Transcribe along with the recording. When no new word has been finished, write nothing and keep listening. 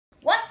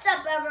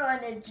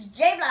everyone, it's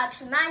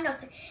JBlox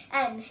 903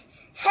 and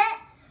hit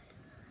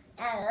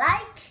and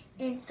like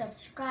and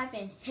subscribe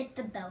and hit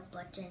the bell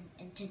button.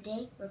 And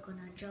today we're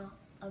gonna draw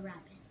a rabbit.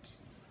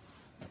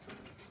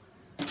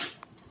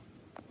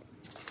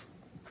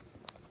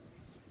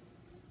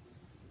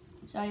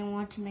 So I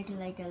want to make it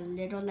like a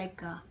little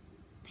like a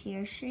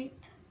pear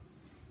shape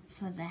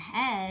for the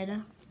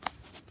head.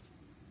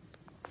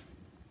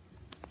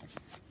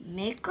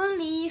 Make a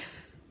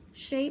leaf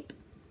shape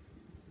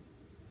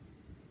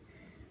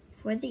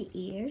for the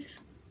ears,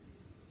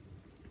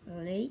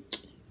 like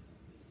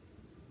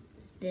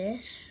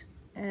this,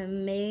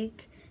 and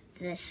make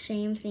the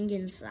same thing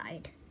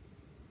inside,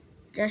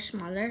 just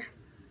smaller.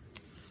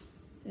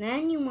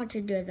 Then you want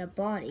to do the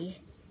body.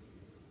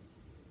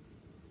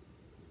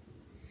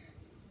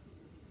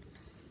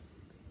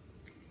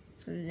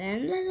 And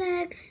then the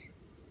legs.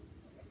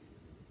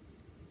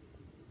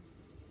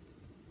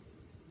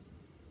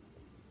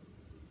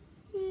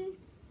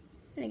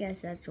 I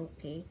guess that's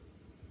okay.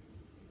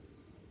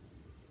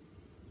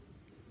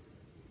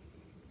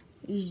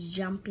 He's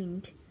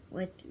jumping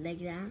with like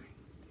that.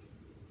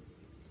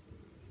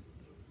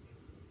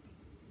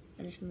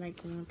 I just like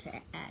want to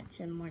add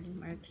some more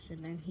marks,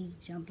 and then he's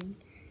jumping.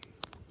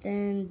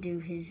 Then do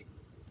his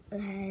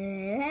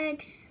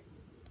legs.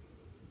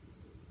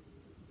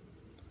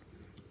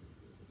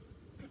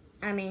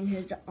 I mean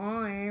his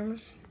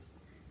arms.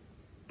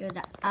 Do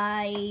the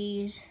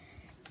eyes.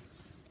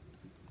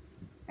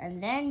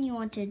 And then you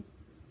want to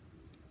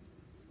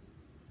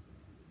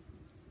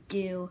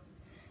do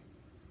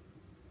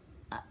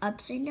an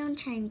upside down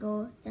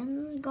triangle,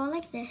 then go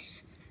like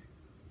this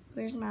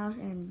for his mouth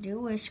and do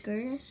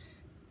whiskers.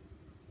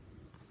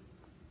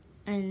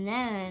 And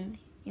then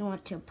you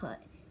want to put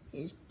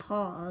his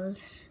paws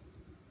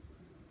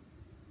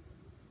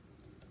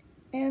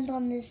and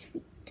on his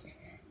feet,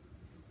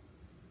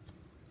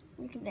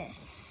 like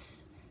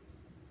this.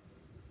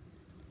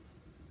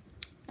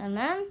 And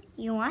then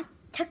you want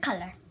to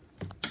color.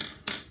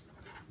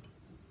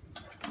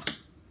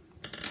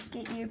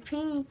 Get your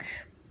pink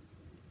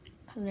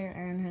color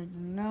on his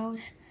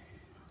nose,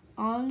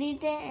 only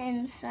the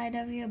inside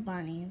of your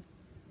bunny,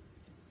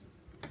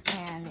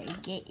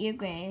 and get your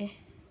gray,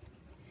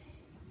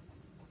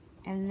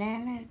 and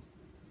then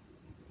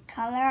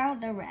color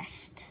the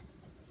rest,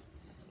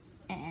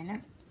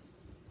 and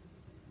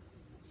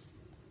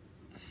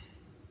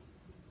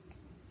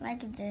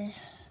like this,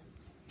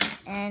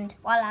 and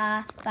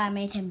voila, I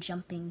made him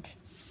jumping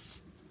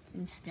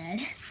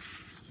instead.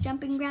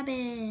 Jumping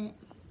rabbit.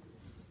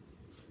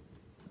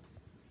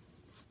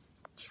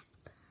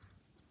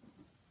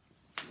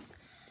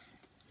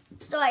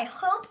 So I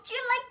hope you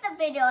liked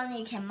the video,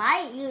 and you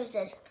might use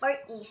this for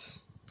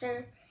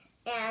Easter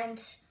and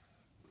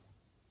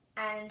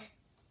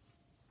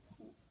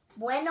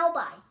bueno,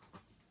 bye.